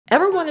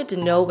Ever wanted to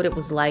know what it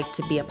was like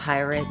to be a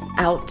pirate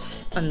out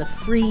on the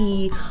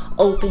free,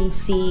 open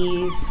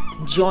seas,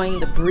 enjoying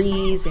the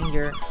breeze and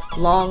your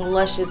long,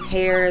 luscious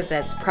hair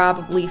that's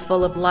probably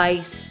full of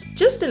lice?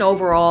 Just an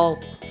overall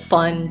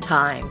fun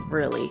time,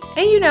 really.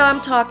 And you know,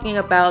 I'm talking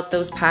about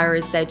those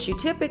pirates that you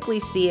typically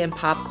see in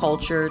pop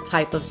culture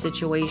type of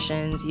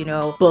situations, you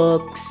know,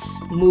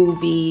 books,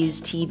 movies,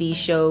 TV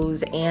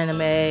shows,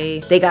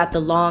 anime. They got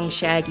the long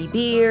shaggy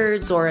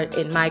beards, or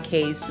in my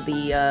case,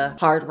 the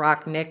hard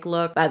rock neck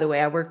look. By the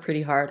way, I worked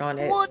pretty hard on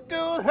it. What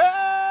the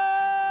hell?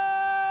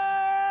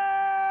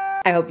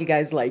 I hope you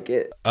guys like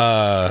it.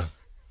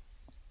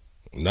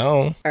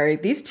 No. All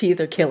right, these teeth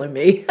are killing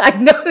me. I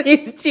know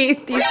these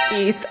teeth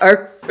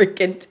are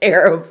freaking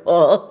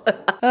terrible.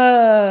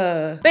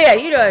 But yeah,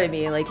 you know what I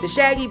mean. Like the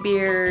shaggy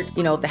beard,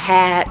 you know, the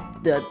hat,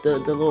 the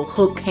little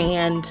hook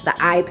hand, the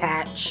eye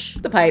patch,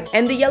 the pipe,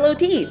 and the yellow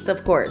teeth,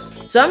 of course.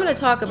 So I'm gonna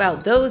talk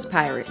about those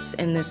pirates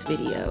in this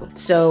video.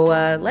 So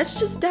let's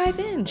just dive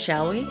in,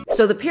 shall we?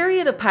 So the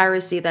period of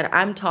piracy that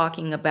I'm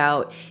talking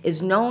about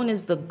is known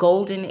as the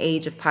Golden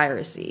Age of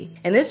Piracy.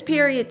 And this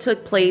period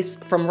took place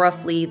from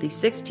roughly the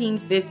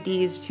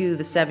 1650s to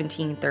the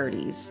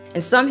 1730s.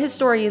 And some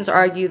historians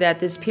argue that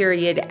this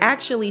period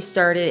actually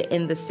started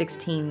in the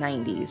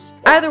 1690s.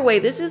 Either way,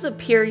 this is a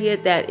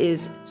period that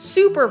is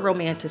super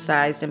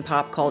romanticized in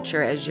pop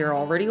culture, as you're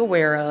already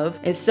aware of,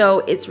 and so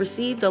it's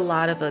received a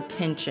lot of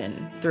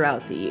attention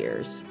throughout the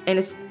years. And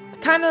it's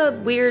kind of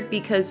weird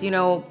because, you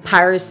know,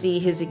 piracy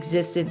has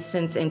existed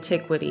since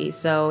antiquity,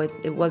 so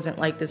it wasn't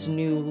like this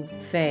new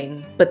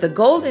thing. But the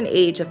Golden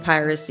Age of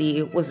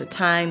Piracy was a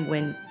time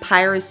when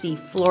piracy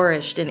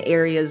flourished in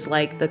areas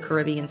like the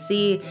Caribbean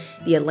Sea,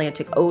 the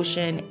Atlantic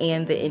Ocean,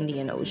 and the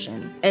Indian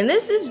Ocean. And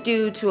this is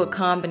due to a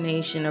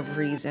combination of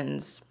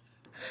reasons.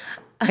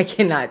 I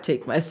cannot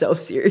take myself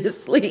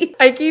seriously.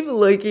 I keep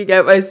looking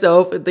at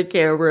myself at the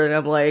camera and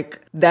I'm like,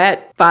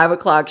 that 5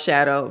 o'clock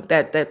shadow,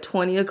 that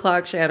 20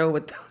 o'clock shadow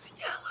with those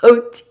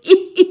yellow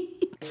teeth.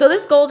 So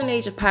this Golden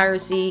Age of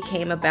Piracy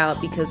came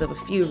about because of a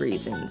few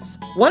reasons.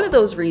 One of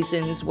those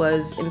reasons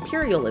was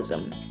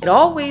imperialism. It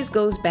always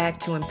goes back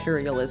to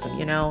imperialism,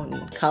 you know,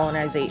 and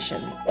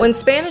colonization. When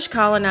Spanish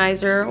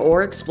colonizer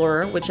or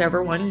explorer,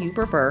 whichever one you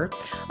prefer,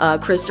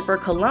 Christopher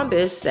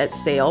Columbus set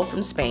sail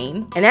from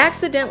Spain and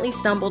accidentally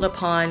stumbled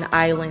upon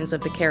islands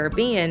of the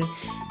Caribbean,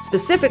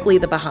 specifically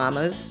the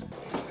Bahamas.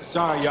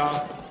 Sorry,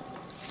 y'all.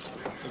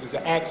 It was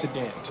an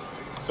accident.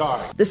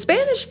 Sorry. The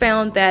Spanish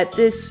found that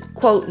this,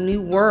 quote,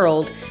 new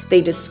world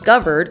they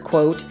discovered,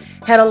 quote,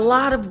 had a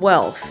lot of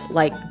wealth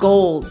like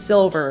gold,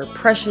 silver,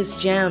 precious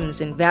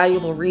gems, and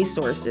valuable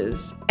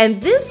resources.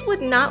 And this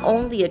would not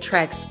only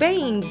attract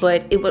Spain,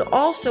 but it would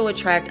also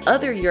attract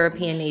other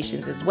European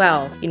nations as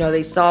well. You know,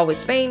 they saw what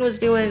Spain was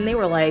doing and they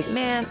were like,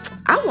 man,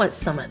 I want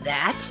some of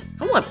that.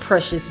 I want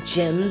precious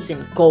gems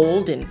and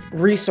gold and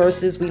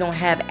resources we don't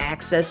have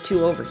access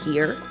to over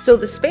here. So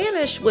the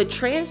Spanish would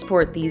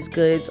transport these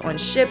goods on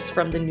ships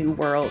from the New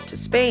World to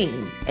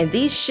Spain. And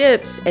these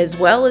ships, as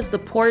well as the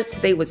ports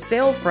they would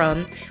sail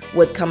from,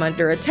 would come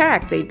under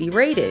attack. They'd be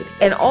raided.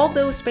 And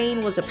although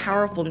Spain was a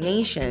powerful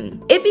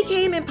nation, it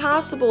became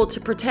impossible to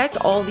protect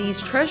all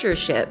these treasure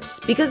ships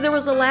because there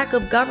was a lack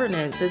of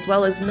governance as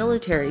well as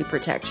military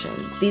protection.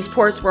 These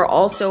ports were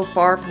also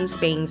far from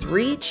Spain's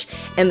reach,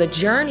 and the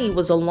journey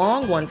was a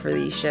long one for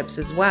these ships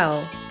as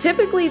well.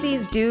 Typically,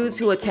 these dudes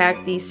who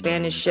attacked these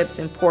Spanish ships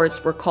and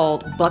ports were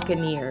called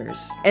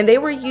buccaneers, and they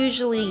were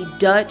usually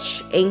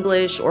Dutch,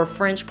 English, or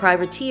French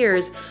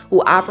privateers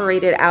who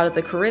operated out of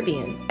the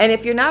Caribbean. And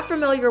if you're not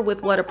familiar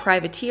with what a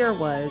privateer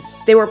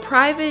was, they were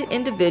private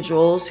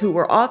individuals who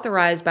were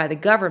authorized by the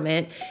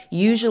government,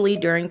 usually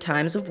during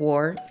times of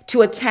war,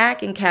 to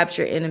attack and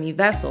capture enemy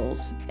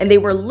vessels. And they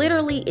were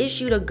literally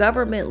issued a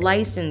government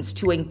license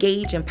to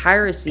engage in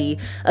piracy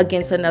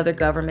against another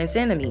government's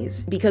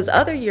enemies, because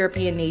other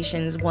European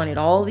nations wanted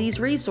all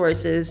these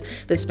resources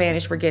the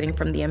Spanish were getting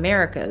from the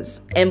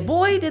Americas. And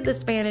boy, did the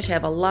Spanish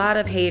have a lot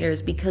of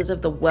haters because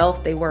of the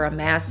wealth they were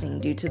amassing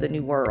due to the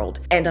New World.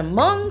 And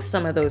among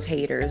some of those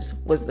haters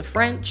was the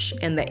French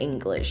and the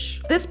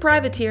English. This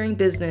privateering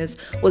business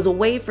was a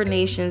way for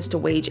nations to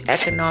wage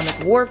economic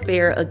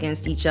warfare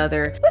against each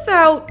other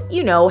without,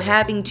 you know,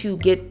 having to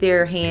get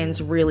their hands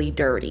really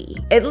dirty.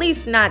 At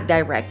least not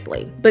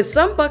directly. But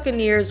some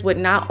buccaneers would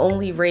not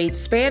only raid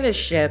Spanish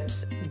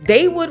ships,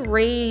 they would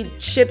raid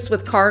ships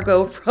with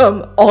cargo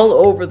from all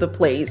over the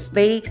place.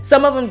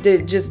 Some of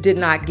them just did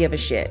not give a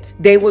shit.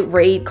 They would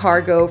raid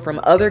cargo from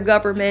other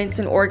governments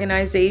and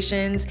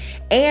organizations,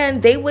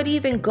 and they would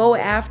even go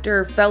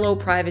after fellow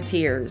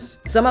privateers.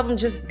 Some of them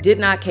just did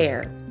not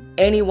care.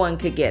 anyone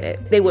could get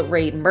it. They would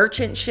raid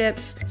merchant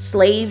ships,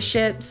 slave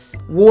ships,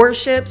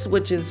 warships,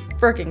 which is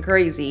freaking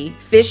crazy,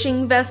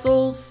 fishing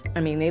vessels. I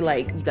mean, they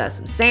like, you got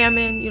some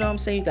salmon, you know what I'm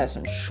saying? You got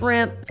some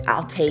shrimp,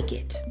 I'll take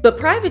it. But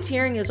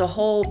privateering as a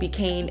whole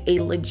became a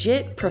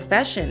legit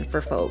profession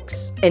for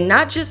folks, and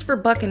not just for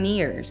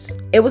buccaneers.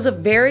 It was a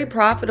very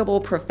profitable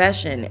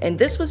profession, and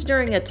this was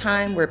during a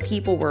time where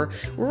people were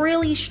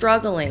really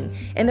struggling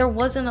and there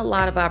wasn't a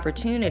lot of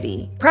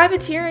opportunity.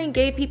 Privateering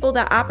gave people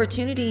the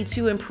opportunity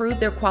to improve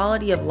their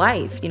quality of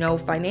life, you know,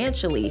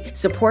 financially,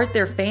 support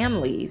their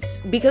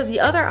families, because the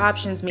other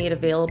options made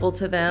available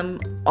to them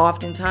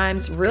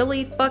oftentimes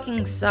really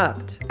fucking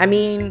sucked. I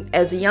mean,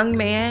 as a young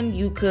man,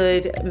 you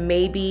could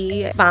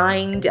maybe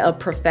find a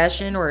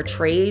profession or a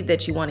trade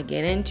that you want to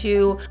get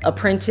into,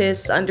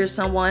 apprentice under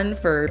someone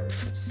for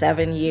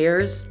 7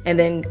 years, and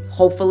then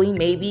hopefully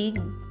maybe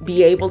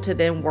be able to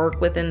then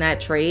work within that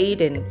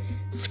trade and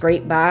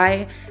scrape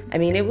by. I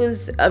mean, it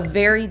was a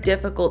very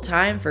difficult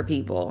time for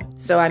people.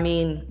 So, I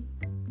mean,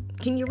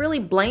 can you really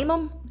blame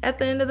them at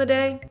the end of the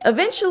day?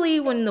 Eventually,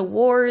 when the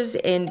wars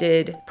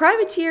ended,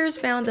 privateers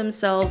found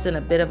themselves in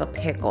a bit of a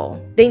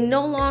pickle. They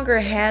no longer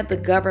had the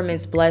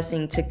government's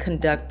blessing to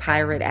conduct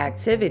pirate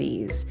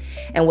activities.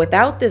 And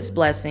without this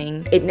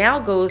blessing, it now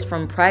goes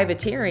from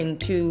privateering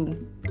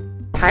to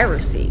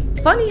piracy.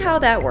 Funny how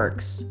that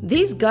works.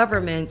 These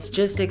governments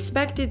just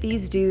expected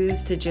these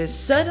dudes to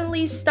just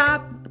suddenly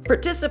stop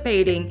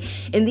participating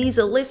in these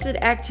illicit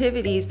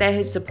activities that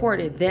has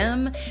supported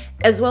them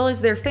as well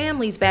as their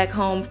families back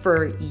home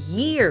for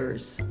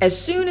years, as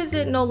soon as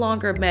it no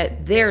longer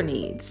met their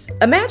needs.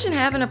 Imagine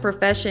having a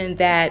profession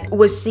that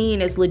was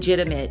seen as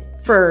legitimate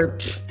for,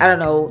 I don't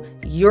know,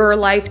 your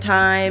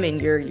lifetime and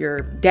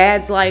your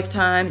dad's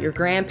lifetime, your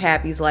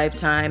grandpappy's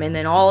lifetime, and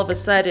then all of a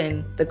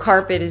sudden the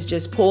carpet is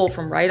just pulled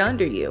from right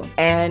under you.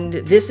 And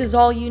this is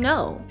all you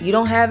know. You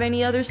don't have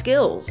any other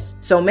skills.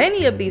 So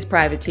many of these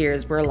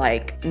privateers were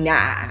like,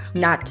 nah,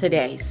 not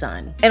today,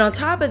 son. And on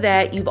top of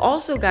that, you've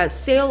also got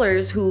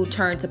sailors who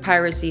turned to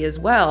piracy as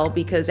well,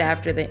 because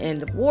after the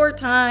end of war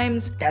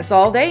times, that's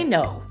all they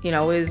know, you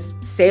know, is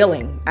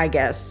sailing, I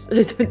guess,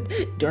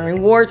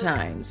 during war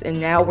times.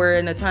 And now we're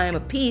in a time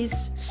of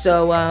peace.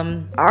 So,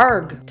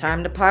 arg,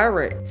 time to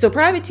pirate. So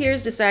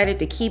privateers decided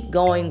to keep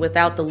going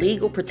without the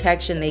legal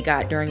protection they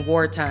got during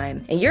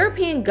wartime. And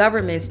European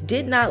governments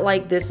did not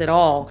like this at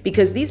all,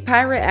 because these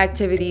pirate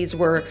activities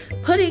were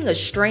putting a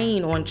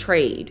strain on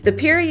trade. The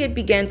period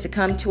began to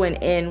come to an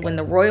end when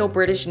the Royal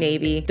British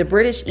Navy, the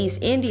British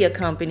East India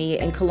Company,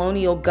 and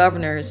colonial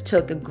governors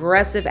took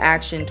aggressive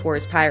action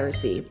towards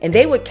piracy. And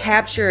they would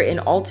capture and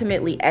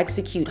ultimately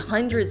execute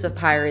hundreds of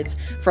pirates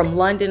from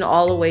London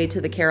all the way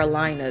to the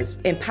Carolinas.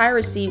 And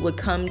piracy would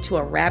come to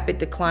a rapid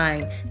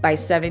decline by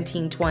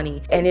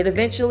 1720, and it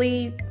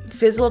eventually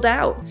fizzled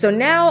out. So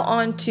now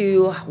on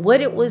to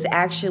what it was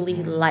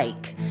actually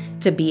like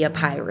to be a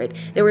pirate.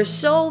 There were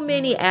so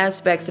many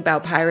aspects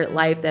about pirate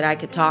life that I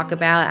could talk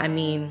about. I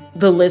mean,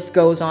 the list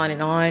goes on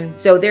and on.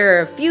 So there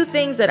are a few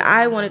things that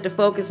I wanted to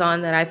focus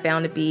on that I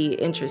found to be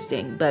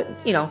interesting, but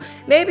you know,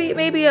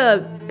 maybe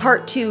a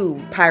part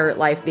 2 pirate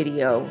life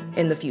video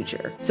in the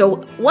future. So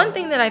one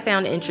thing that I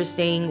found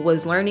interesting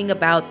was learning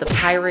about the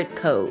pirate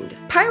code.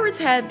 Pirates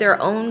had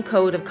their own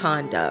code of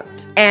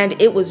conduct,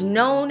 and it was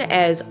known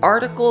as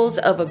Articles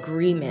of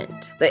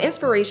Agreement. The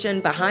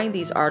inspiration behind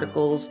these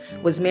articles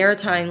was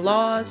maritime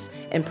laws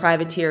and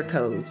privateer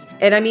codes.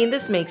 And I mean,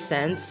 this makes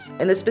sense.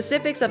 And the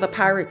specifics of a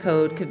pirate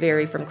code could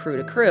vary from crew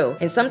to crew,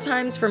 and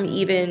sometimes from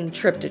even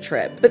trip to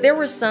trip. But there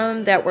were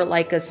some that were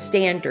like a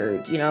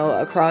standard, you know,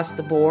 across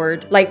the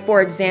board. Like,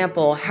 for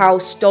example, how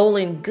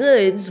stolen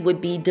goods would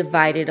be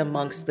divided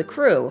amongst the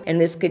crew. And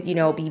this could, you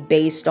know, be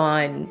based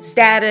on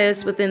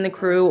status within the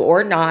crew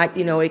or not.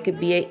 You know, it could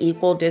be an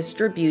equal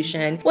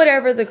distribution,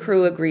 whatever the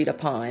crew agreed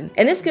upon.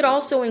 And this could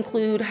also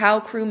include how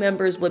crew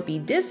members would be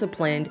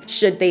disciplined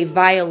should they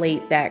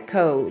violate that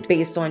code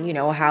based on, you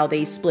know, how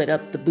they split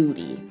up the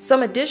booty.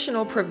 Some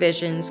additional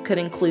provisions could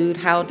include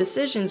how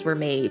decisions were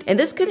made, and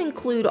this could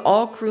include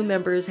all crew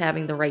members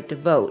having the right to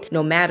vote,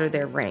 no matter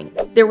their rank.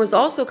 There was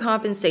also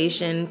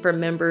compensation for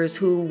members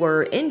who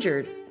were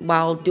injured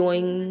while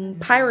doing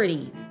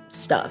piratey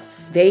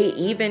stuff. They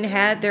even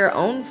had their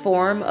own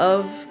form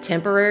of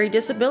temporary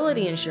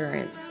disability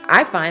insurance.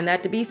 I find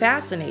that to be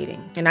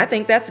fascinating, and I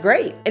think that's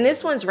great. And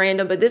this one's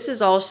random, but this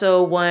is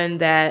also one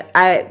that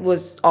I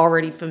was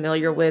already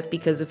familiar with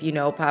because of, you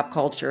know, pop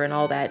culture and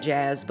all that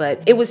jazz,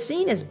 but it was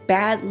seen as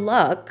bad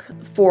luck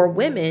for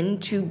women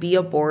to be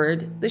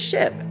aboard the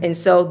ship. And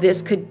so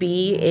this could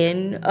be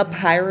in a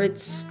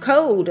pirate's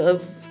code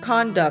of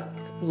conduct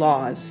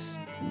laws,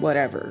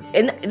 whatever.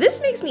 And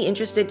this makes me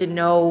interested to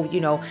know,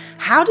 you know,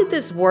 how did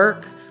this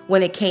work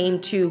when it came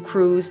to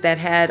crews that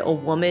had a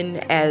woman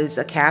as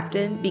a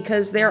captain?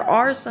 Because there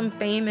are some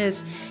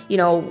famous, you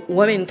know,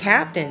 women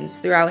captains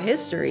throughout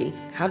history.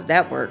 How did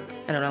that work?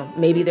 I don't know,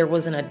 maybe there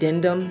was an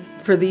addendum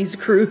for these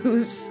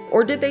crews,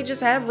 or did they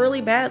just have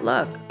really bad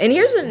luck? And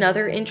here's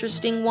another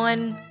interesting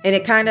one, and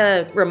it kind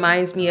of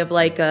reminds me of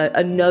like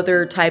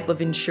another type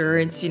of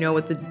insurance, you know,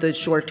 with the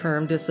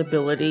short-term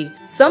disability.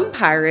 Some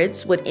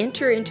pirates would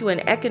enter into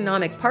an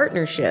economic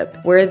partnership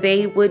where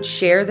they would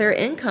share their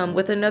income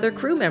with another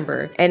crew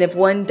member, and if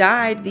one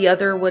died, the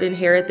other would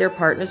inherit their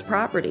partner's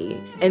property.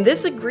 And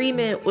this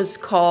agreement was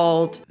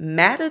called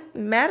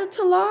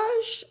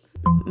matelotage?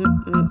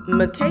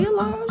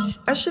 Matelotage?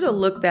 I should have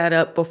looked that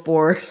up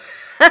before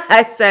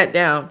I sat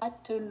down.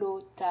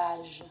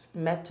 Matelotage.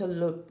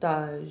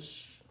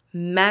 Matelotage.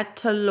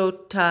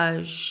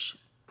 Matelotage.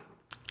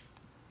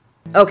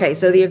 Okay,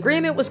 so the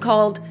agreement was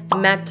called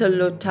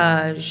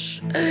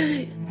matelotage.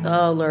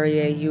 Oh,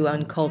 Laurier, you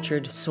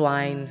uncultured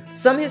swine.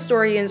 Some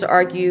historians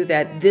argue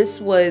that this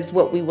was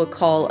what we would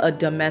call a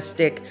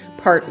domestic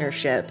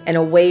partnership and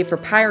a way for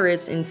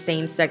pirates in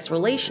same-sex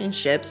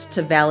relationships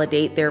to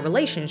validate their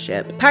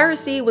relationship.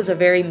 Piracy was a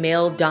very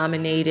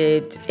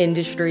male-dominated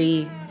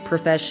industry,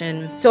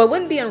 profession. So it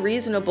wouldn't be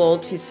unreasonable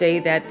to say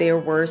that there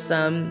were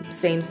some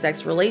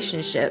same-sex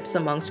relationships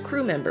amongst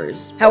crew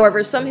members.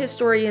 However, some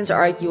historians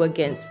argue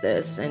against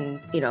this and,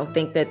 you know,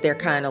 think that they're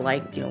kind of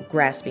like, you know,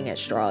 grasping at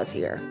straws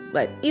here.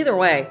 But either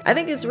way, I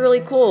think it's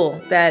really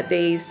cool that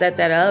they set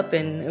that up,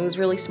 and it was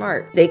really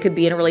smart. They could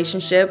be in a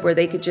relationship where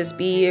they could just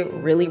be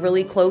really,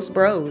 really close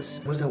bros.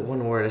 What was that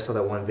one word? I saw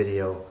that one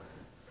video.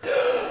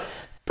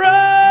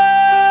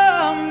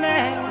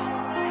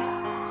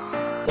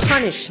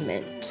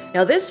 Punishment.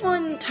 Now this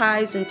one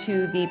ties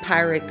into the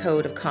pirate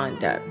code of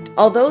conduct.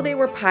 Although they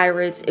were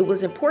pirates, it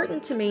was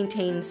important to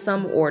maintain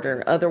some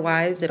order,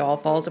 otherwise it all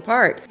falls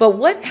apart. But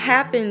what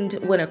happened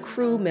when a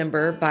crew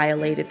member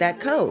violated that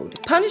code?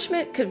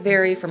 Punishment could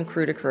vary from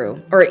crew to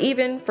crew, or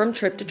even from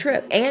trip to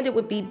trip, and it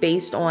would be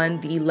based on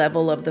the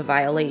level of the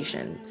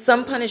violation.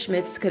 Some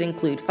punishments could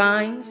include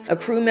fines. A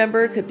crew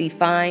member could be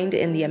fined,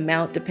 and the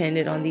amount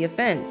depended on the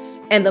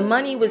offense. And the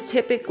money was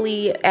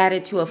typically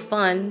added to a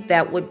fund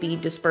that would be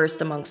dispersed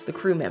amongst the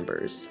crew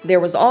members. There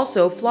was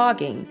also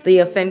flogging. The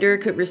offender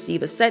could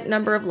receive a set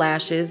number of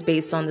lashes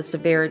based on the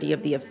severity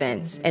of the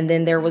offense, and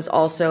then there was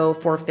also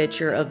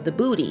forfeiture of the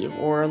booty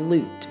or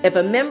loot. If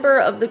a member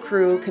of the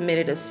crew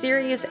committed a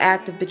serious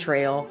act of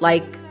betrayal,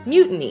 like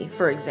mutiny,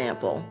 for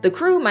example, the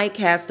crew might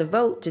cast a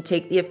vote to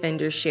take the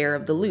offender's share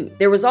of the loot.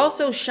 There was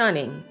also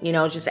shunning, you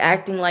know, just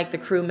acting like the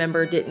crew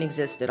member didn't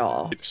exist at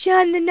all.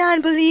 Shun the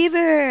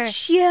non-believer.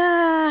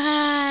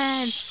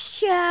 Shun.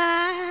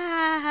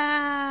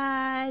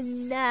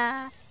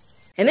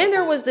 And then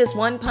there was this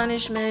one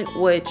punishment,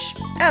 which,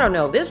 I don't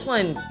know, this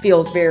one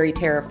feels very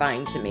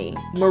terrifying to me.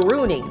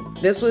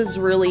 Marooning. This was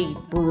really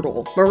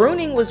brutal.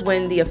 Marooning was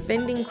when the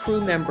offending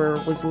crew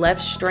member was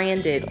left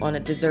stranded on a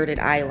deserted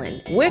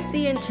island with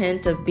the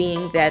intent of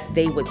being that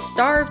they would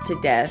starve to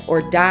death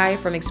or die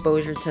from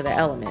exposure to the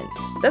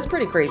elements. That's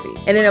pretty crazy.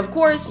 And then of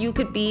course you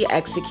could be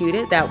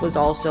executed. That was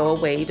also a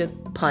way to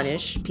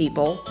punish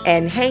people.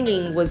 And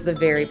hanging was the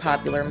very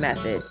popular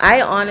method.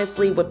 I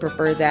honestly would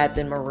prefer that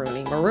than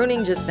marooning.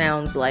 Marooning just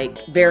sounds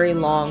like very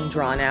long,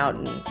 drawn out,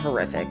 and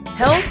horrific.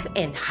 Health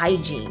and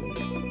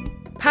hygiene.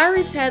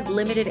 Pirates had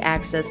limited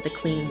access to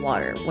clean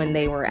water when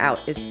they were out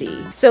at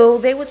sea, so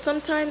they would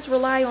sometimes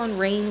rely on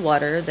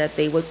rainwater that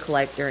they would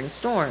collect during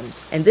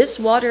storms. And this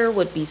water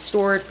would be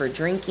stored for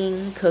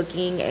drinking,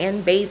 cooking,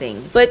 and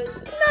bathing. But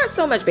not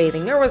so much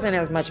bathing. There wasn't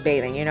as much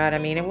bathing, you know what I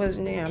mean? It was,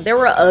 you know, there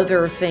were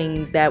other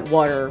things that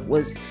water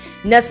was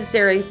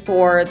necessary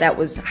for that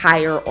was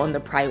higher on the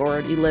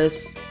priority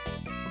list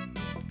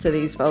to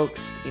these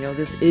folks. You know,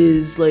 this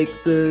is like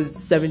the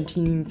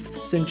 17th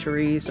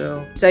century,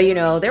 so you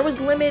know, there was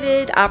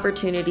limited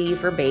opportunity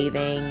for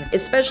bathing,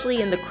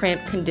 especially in the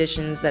cramped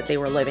conditions that they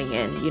were living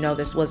in. You know,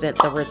 this wasn't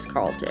the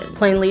Ritz-Carlton.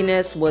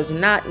 Cleanliness was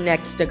not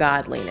next to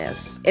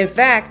godliness. In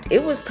fact,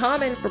 it was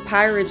common for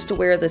pirates to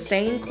wear the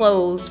same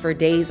clothes for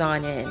days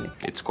on end.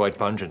 It's quite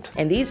pungent.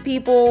 And these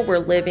people were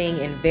living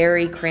in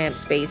very cramped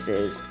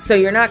spaces, so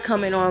you're not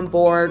coming on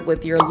board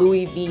with your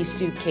Louis V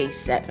suitcase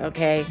set,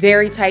 okay?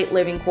 Very tight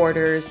living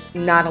quarters,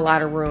 not a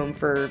lot of room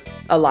for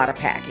a lot of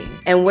packing.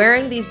 And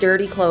wearing these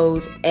dirty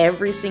clothes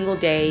every single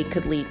day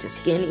could lead to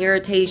skin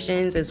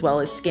irritations as well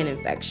as skin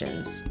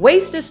infections.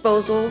 Waste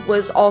disposal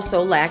was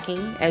also lacking,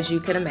 as you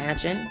can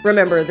imagine.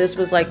 Remember, this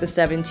was like the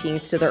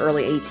 17th to the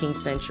early 18th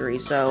century,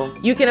 so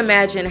you can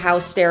imagine how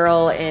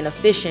sterile and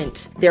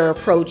efficient their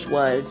approach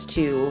was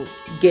to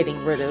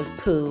getting rid of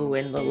poo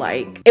and the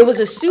like. It was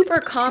a super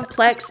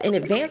complex and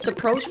advanced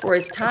approach for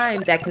its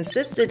time that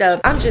consisted of,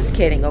 I'm just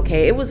kidding,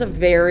 okay? It was a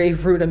very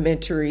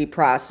rudimentary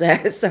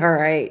process, all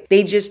right?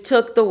 They just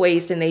took the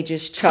waste and they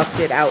just chucked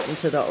it out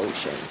into the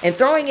ocean. And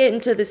throwing it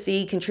into the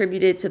sea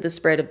contributed to the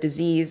spread of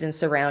disease in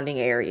surrounding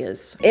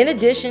areas. In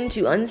addition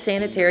to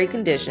unsanitary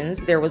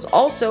conditions, there was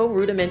also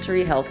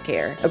rudimentary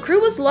healthcare. A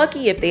crew was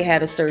lucky if they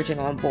had a surgeon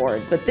on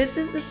board, but this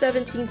is the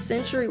 17th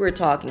century we're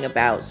talking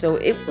about, so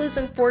it was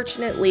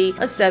unfortunately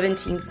a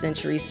 17th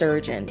century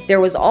surgeon. There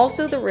was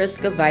also the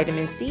risk of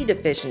vitamin C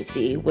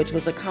deficiency, which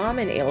was a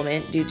common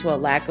ailment due to a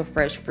lack of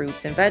fresh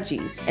fruits and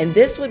veggies, and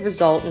this would result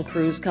result in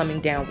crews coming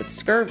down with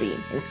scurvy.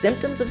 And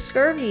symptoms of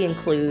scurvy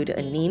include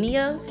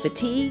anemia,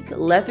 fatigue,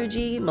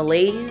 lethargy,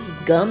 malaise,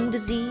 gum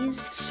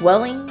disease,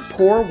 swelling,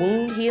 poor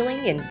wound healing,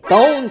 and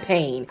bone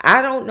pain.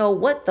 I don't know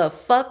what the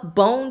fuck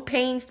bone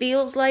pain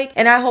feels like,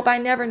 and I hope I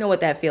never know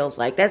what that feels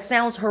like. That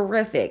sounds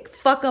horrific.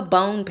 Fuck a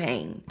bone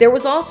pain. There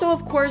was also,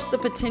 of course, the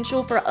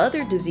potential for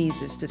other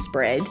diseases to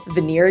spread.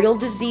 Venereal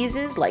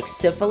diseases like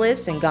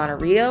syphilis and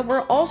gonorrhea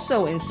were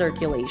also in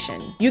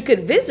circulation. You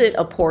could visit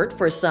a port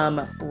for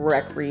some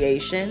recreation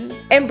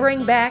and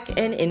bring back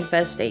an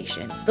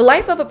infestation. The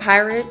life of a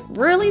pirate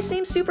really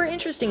seems super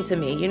interesting to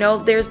me. You know,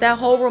 there's that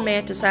whole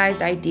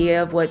romanticized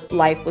idea of what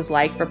life was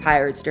like for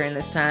pirates during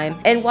this time.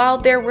 And while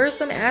there were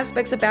some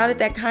aspects about it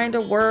that kind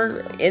of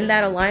were in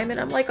that alignment,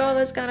 I'm like, oh,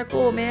 that's kind of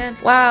cool, man.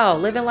 Wow,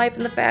 living life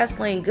in the fast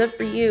lane, good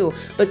for you.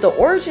 But the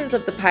origins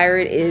of the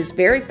pirate is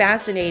very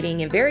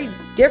fascinating and very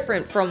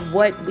different from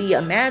what we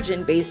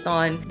imagine based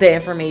on the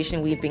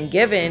information we've been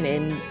given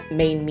in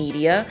main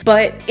media,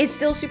 but it's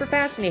still super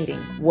fascinating.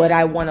 Would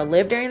I want to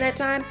live during that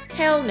time?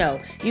 Hell no.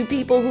 You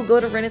people who go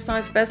to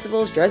Renaissance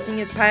festivals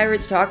dressing as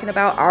pirates talking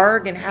about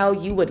ARG and how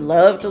you would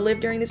love to live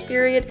during this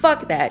period,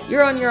 fuck that.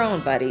 You're on your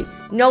own, buddy.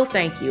 No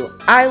thank you.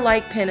 I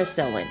like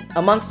penicillin,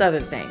 amongst other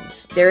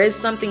things. There is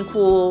something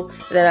cool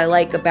that I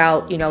like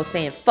about, you know,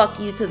 saying fuck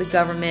you to the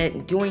government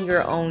and doing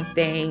your own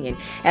thing and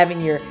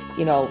having your,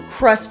 you know,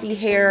 crusty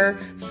hair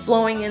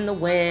flowing in the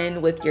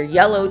wind with your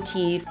yellow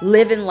teeth,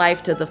 living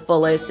life to the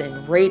fullest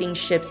and raiding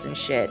ships and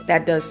shit.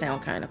 That does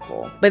sound kind of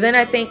cool. But then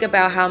I think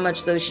about how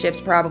much those ships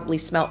probably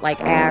smelt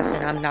like ass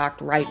and I'm knocked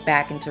right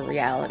back into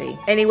reality.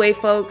 Anyway,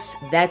 folks,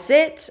 that's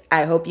it.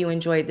 I hope you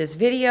enjoyed this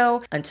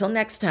video. Until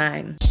next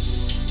time.